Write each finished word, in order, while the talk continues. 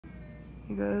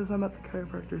Hey guys, I'm at the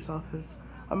chiropractor's office.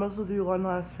 I must also do one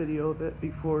last video of it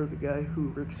before the guy who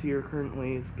works here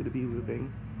currently is going to be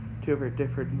moving to a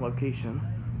different location.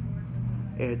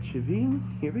 And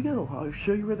Shavine, here we go. I'll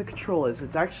show you where the control is.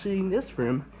 It's actually in this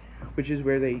room, which is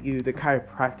where they do the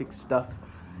chiropractic stuff.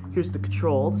 Here's the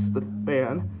control, this is the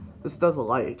fan. This does a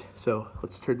light, so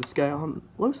let's turn this guy on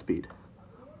low speed.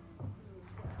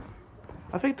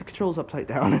 I think the control's upside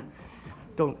down.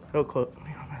 Don't quote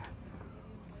me on that.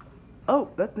 Oh,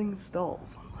 that thing stalls.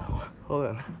 Hold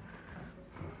on.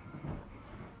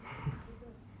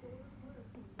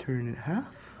 Turn it half.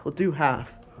 We'll do half.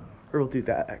 Or we'll do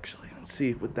that actually. Let's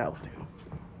see what that will do.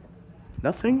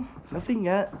 Nothing? Nothing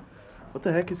yet? What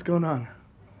the heck is going on?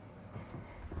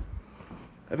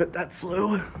 I bet that's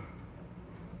slow.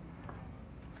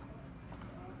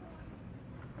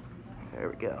 There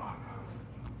we go.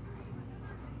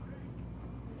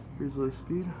 Here's low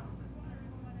speed.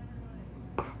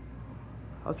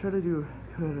 I'll try to do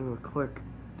kind of a quick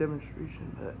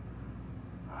demonstration, but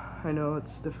I know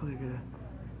it's definitely gonna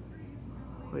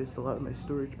waste a lot of my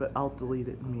storage, but I'll delete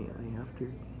it immediately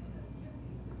after.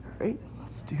 Alright,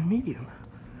 let's do medium,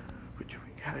 which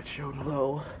we got it shown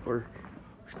low, or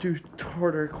do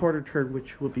quarter turn,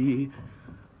 which will be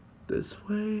this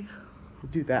way.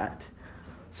 We'll do that.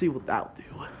 See what that'll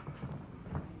do.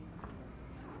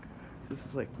 This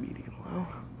is like medium low,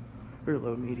 or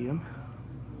low medium,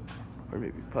 or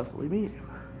maybe possibly medium.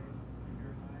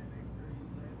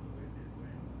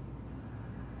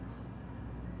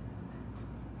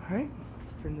 Alright,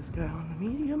 let's turn this guy on to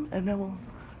medium, and then we'll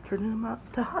turn him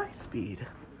up to high speed.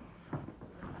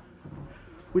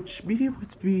 Which medium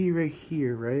would be right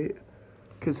here, right?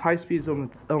 Because high speed is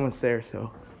almost there,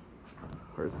 so.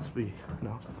 Or is it speed?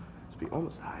 No, it's be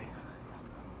almost high.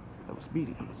 That was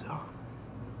medium, so.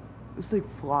 This thing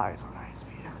flies on high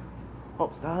speed.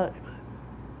 Almost high, but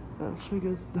that actually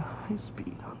goes to high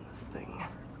speed on this thing.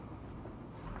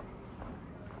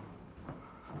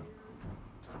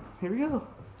 Here we go.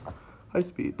 High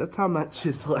speed. That's how much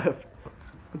is left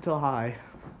until high.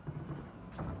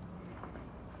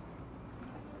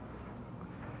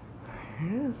 Here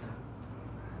it is.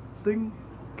 This thing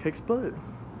kicks butt.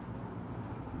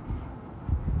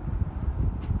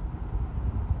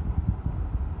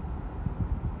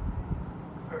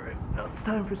 Alright, now it's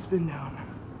time for spin down.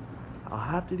 I'll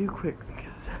have to do quick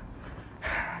because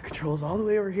control's all the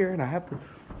way over here and I have to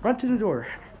run to the door.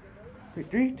 Wait,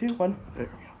 3, 2, 1. There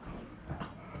we go.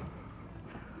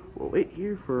 We'll wait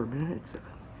here for a minute 7.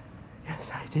 Yes,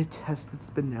 I did test the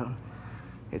spin down.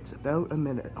 It's about a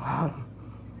minute long.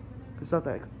 It's not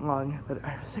that long, but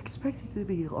I was expecting it to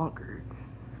be longer.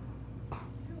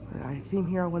 And I came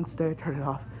here on Wednesday, I turned it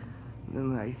off, and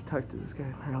then I talked to this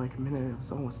guy for like a minute. It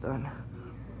was almost done.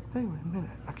 Anyway, a minute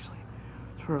actually.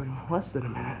 It's probably less than a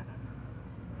minute.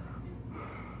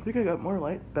 I think I got more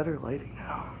light, better lighting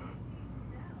now.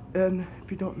 And if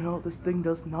you don't know, this thing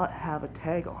does not have a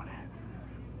tag on it.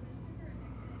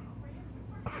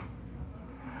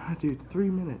 Dude, 3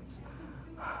 minutes.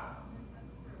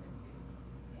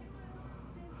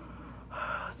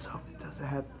 Let's hope it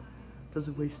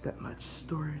doesn't waste that much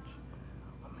storage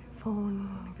on my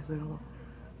phone, because I don't want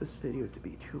this video to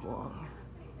be too long.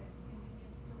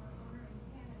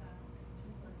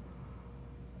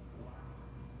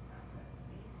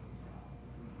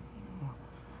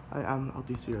 I'll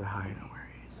do 0 to high, no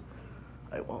worries.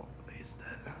 I won't waste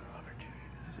that opportunity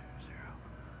to do 0.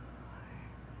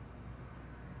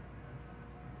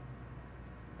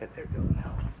 And there we go.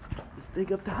 Now let's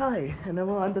dig up to high, and then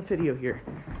we'll end the video here.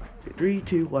 3,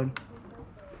 2, 1.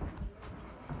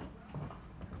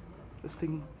 This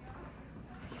thing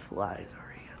flies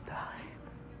already up to high.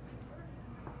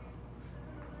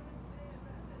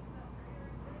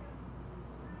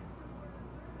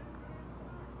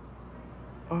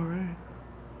 Alright,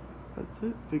 that's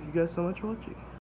it. Thank you guys so much for watching.